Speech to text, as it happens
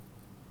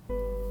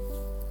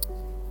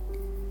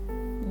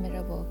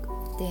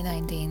Day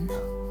 19.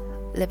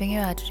 Living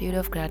your attitude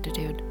of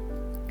gratitude.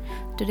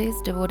 Today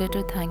is devoted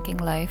to thanking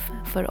life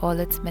for all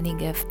its many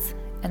gifts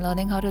and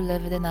learning how to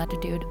live with an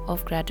attitude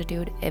of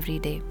gratitude every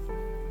day.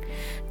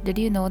 Did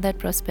you know that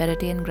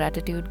prosperity and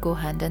gratitude go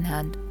hand in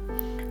hand?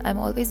 I'm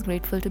always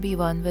grateful to be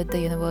one with the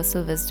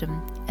universal wisdom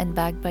and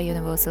backed by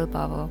universal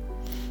power.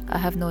 I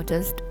have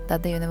noticed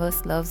that the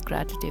universe loves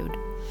gratitude.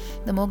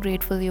 The more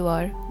grateful you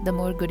are, the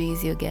more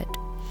goodies you get.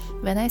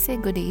 When I say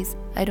goodies,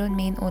 I don't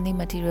mean only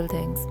material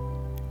things.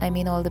 I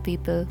mean all the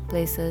people,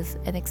 places,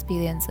 and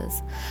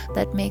experiences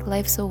that make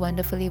life so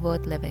wonderfully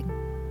worth living.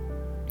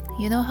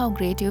 You know how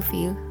great you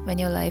feel when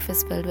your life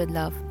is filled with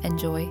love and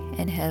joy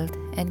and health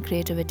and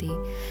creativity,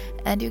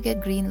 and you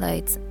get green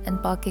lights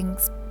and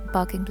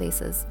parking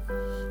places.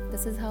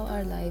 This is how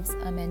our lives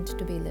are meant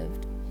to be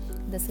lived.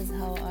 This is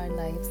how our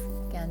lives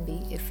can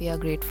be if we are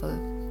grateful.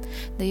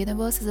 The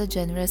universe is a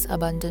generous,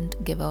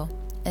 abundant giver,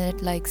 and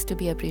it likes to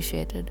be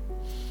appreciated.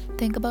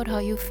 Think about how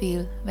you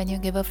feel when you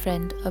give a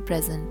friend a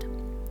present.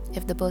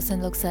 If the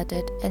person looks at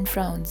it and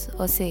frowns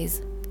or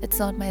says, "It's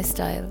not my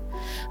style,"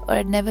 or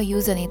 "I'd never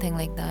use anything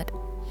like that,"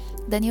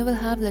 then you will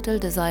have little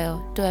desire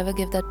to ever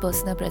give that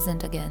person a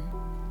present again.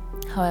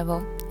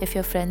 However, if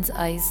your friend's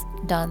eyes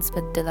dance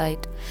with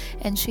delight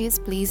and she is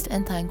pleased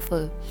and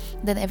thankful,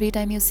 then every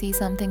time you see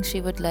something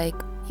she would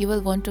like, you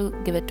will want to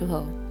give it to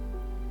her.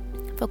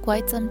 For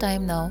quite some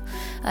time now,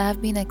 I have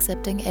been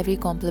accepting every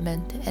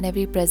compliment and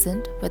every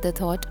present with the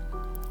thought,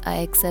 I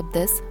accept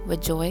this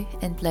with joy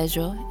and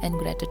pleasure and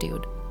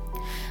gratitude.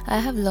 I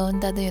have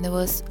learned that the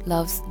universe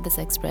loves this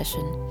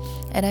expression,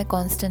 and I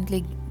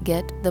constantly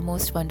get the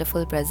most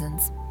wonderful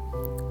presents.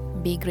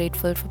 Be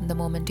grateful from the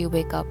moment you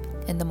wake up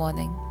in the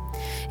morning.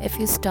 If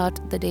you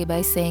start the day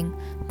by saying,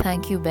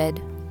 "Thank you,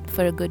 bed,"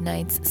 for a good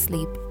night's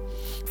sleep,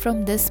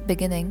 from this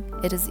beginning,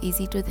 it is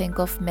easy to think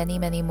of many,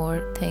 many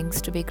more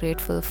things to be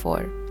grateful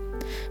for.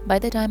 By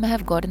the time I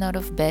have gotten out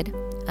of bed,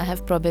 I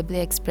have probably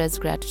expressed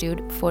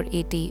gratitude for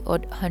 80 or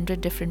 100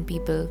 different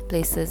people,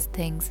 places,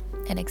 things,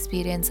 and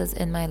experiences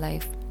in my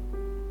life.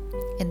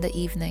 In the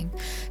evening,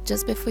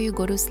 just before you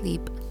go to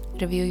sleep,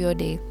 review your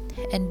day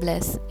and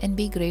bless and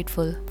be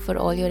grateful for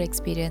all your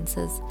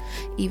experiences,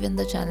 even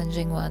the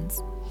challenging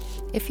ones.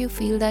 If you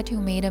feel that you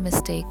made a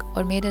mistake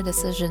or made a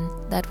decision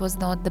that was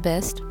not the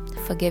best,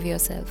 forgive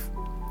yourself.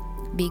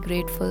 Be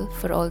grateful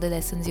for all the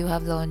lessons you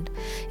have learned,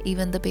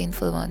 even the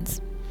painful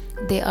ones.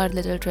 They are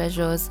little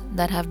treasures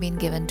that have been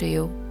given to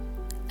you.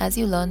 As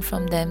you learn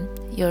from them,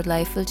 your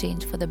life will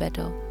change for the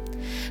better.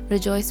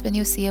 Rejoice when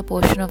you see a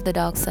portion of the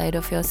dark side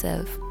of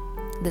yourself.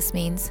 This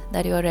means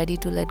that you are ready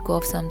to let go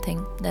of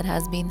something that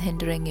has been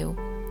hindering you.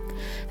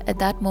 At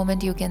that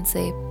moment, you can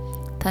say,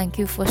 "Thank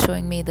you for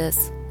showing me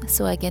this,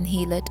 so I can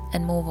heal it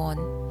and move on."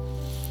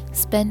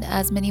 Spend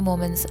as many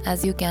moments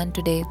as you can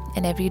today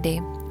and every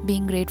day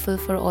being grateful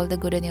for all the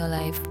good in your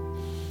life.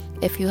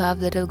 If you have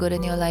little good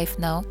in your life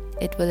now,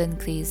 it will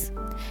increase.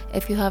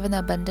 If you have an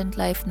abundant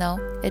life now,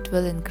 it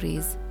will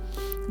increase.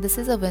 This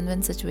is a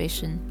win-win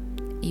situation.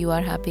 You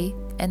are happy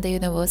and the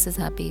universe is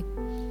happy.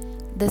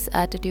 This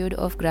attitude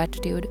of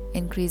gratitude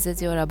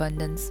increases your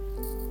abundance.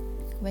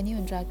 When you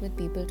interact with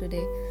people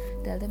today,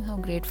 tell them how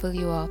grateful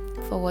you are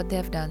for what they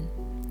have done.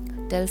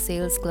 Tell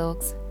sales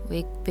clerks,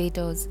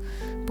 waiters,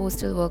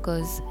 postal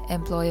workers,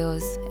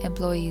 employers,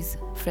 employees,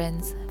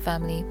 friends,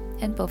 family,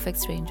 and perfect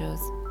strangers.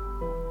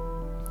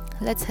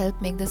 Let's help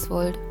make this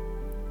world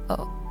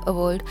a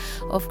world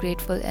of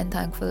grateful and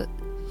thankful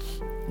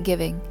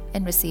giving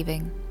and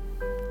receiving.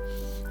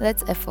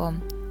 Let's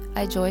affirm,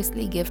 I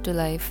joyously give to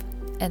life,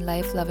 and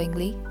life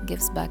lovingly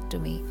gives back to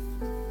me.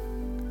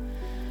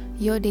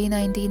 Your Day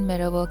 19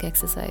 mirror work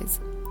exercise.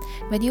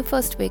 When you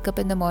first wake up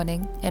in the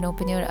morning and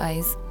open your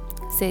eyes,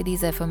 say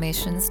these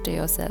affirmations to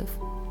yourself.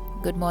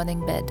 Good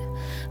morning, bed.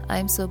 I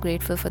am so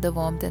grateful for the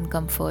warmth and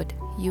comfort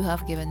you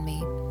have given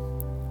me.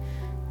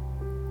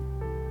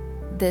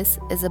 This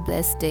is a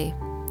blessed day.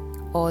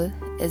 All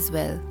is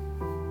well.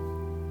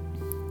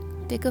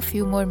 Take a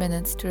few more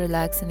minutes to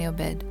relax in your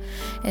bed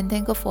and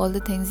think of all the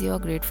things you are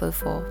grateful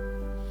for.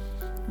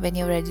 When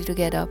you're ready to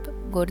get up,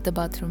 go to the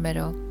bathroom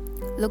mirror.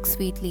 Look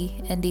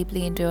sweetly and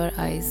deeply into your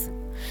eyes.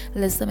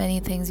 List the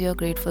many things you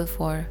are grateful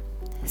for.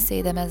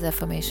 Say them as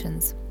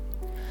affirmations.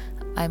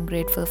 I'm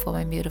grateful for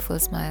my beautiful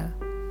smile.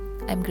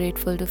 I'm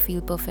grateful to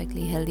feel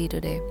perfectly healthy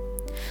today.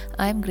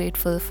 I'm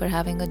grateful for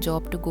having a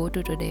job to go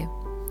to today.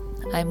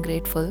 I'm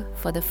grateful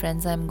for the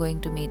friends I'm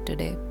going to meet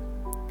today.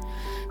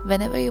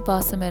 Whenever you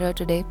pass a mirror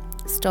today,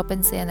 stop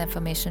and say an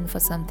affirmation for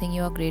something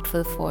you are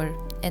grateful for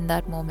in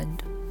that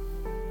moment.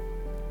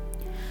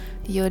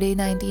 Your Day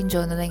 19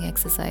 journaling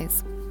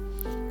exercise.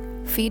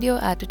 Feed your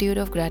attitude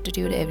of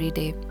gratitude every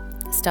day.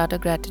 Start a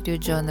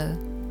gratitude journal.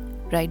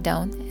 Write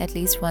down at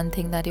least one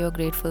thing that you are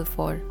grateful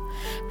for.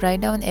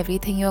 Write down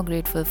everything you are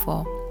grateful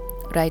for.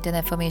 Write an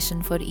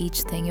affirmation for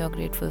each thing you are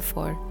grateful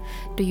for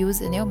to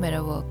use in your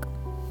mirror work.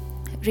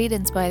 Read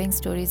inspiring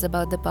stories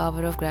about the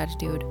power of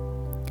gratitude.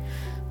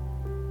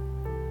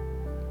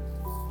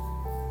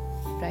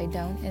 Write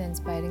down an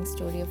inspiring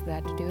story of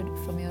gratitude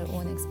from your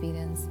own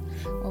experience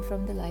or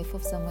from the life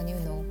of someone you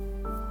know.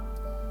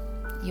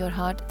 Your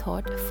heart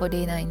thought for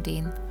day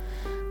 19.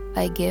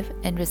 I give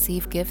and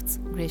receive gifts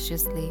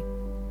graciously.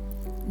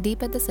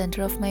 Deep at the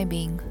center of my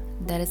being,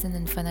 there is an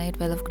infinite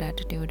well of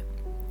gratitude.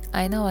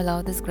 I now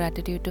allow this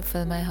gratitude to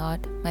fill my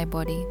heart, my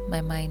body, my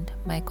mind,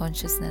 my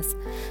consciousness,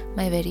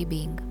 my very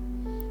being.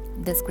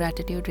 This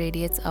gratitude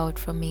radiates out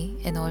from me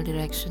in all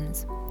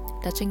directions,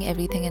 touching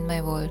everything in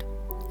my world,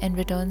 and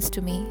returns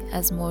to me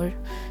as more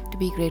to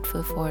be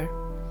grateful for.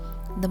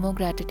 The more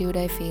gratitude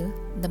I feel,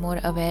 the more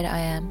aware I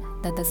am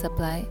that the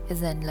supply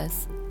is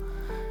endless.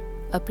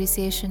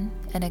 Appreciation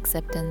and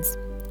acceptance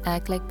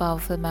act like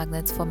powerful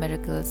magnets for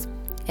miracles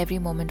every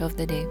moment of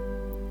the day.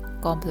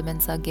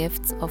 Compliments are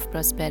gifts of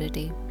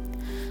prosperity.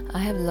 I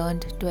have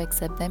learned to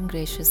accept them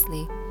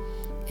graciously.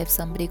 If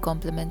somebody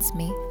compliments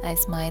me, I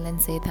smile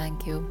and say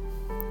thank you.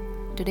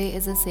 Today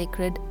is a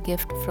sacred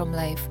gift from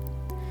life.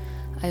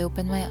 I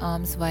open my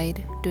arms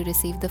wide to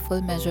receive the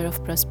full measure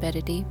of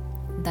prosperity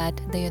that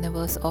the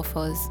universe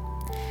offers.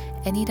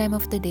 Any time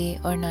of the day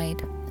or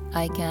night,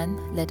 I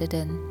can let it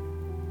in.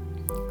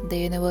 The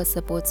universe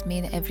supports me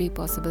in every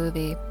possible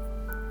way.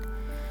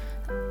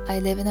 I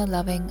live in a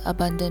loving,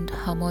 abundant,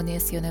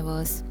 harmonious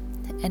universe,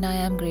 and I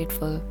am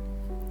grateful.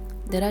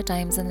 There are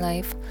times in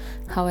life,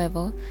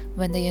 however,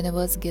 when the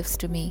universe gives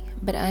to me,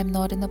 but I am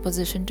not in a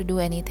position to do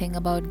anything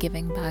about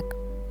giving back.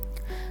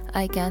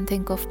 I can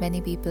think of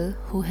many people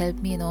who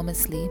helped me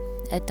enormously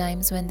at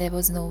times when there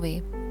was no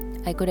way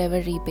I could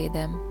ever repay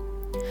them.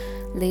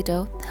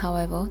 Later,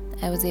 however,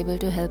 I was able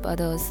to help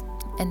others,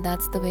 and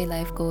that's the way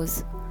life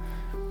goes.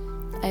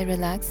 I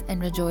relax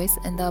and rejoice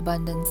in the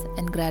abundance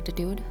and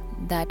gratitude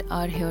that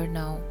are here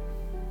now.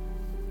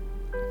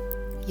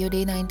 Your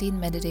day 19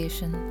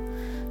 meditation.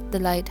 The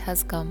light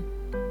has come.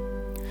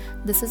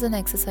 This is an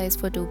exercise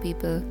for 2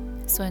 people,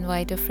 so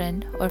invite a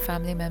friend or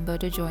family member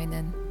to join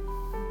in.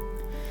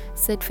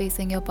 Sit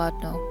facing your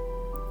partner.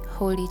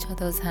 Hold each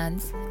other's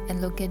hands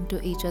and look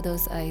into each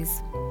other's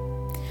eyes.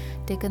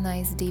 Take a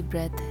nice deep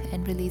breath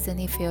and release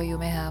any fear you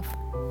may have.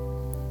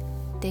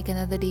 Take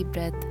another deep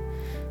breath,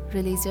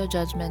 release your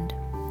judgment,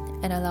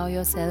 and allow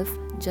yourself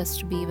just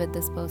to be with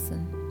this person.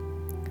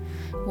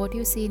 What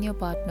you see in your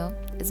partner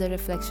is a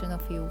reflection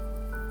of you,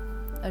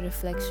 a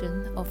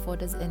reflection of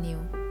what is in you.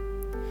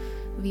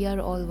 We are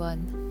all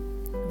one.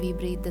 We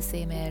breathe the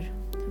same air,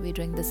 we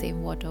drink the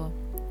same water,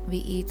 we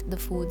eat the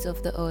foods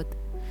of the earth,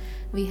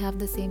 we have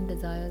the same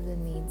desires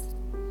and needs.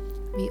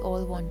 We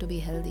all want to be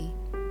healthy.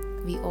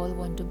 We all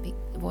want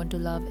to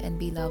love and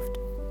be loved.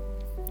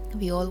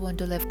 We all want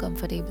to live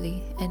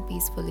comfortably and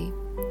peacefully.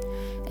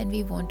 And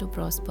we want to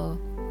prosper.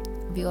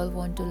 We all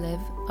want to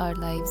live our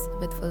lives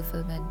with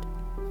fulfillment.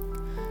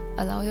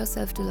 Allow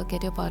yourself to look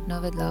at your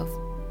partner with love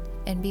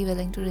and be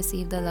willing to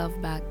receive the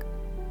love back.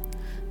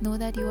 Know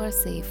that you are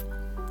safe.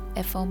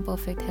 Affirm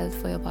perfect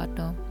health for your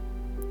partner.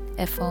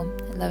 Affirm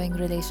loving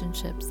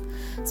relationships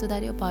so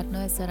that your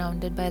partner is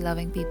surrounded by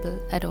loving people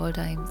at all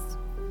times.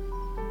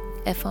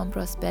 Affirm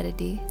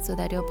prosperity so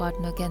that your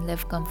partner can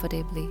live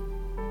comfortably.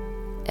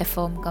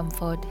 Affirm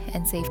comfort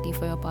and safety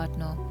for your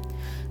partner,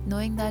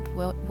 knowing that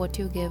what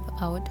you give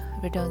out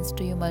returns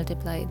to you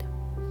multiplied.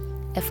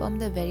 Affirm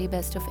the very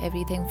best of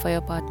everything for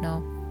your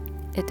partner.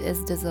 It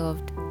is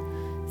deserved.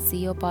 See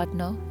your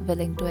partner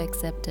willing to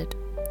accept it,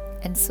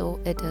 and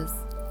so it is.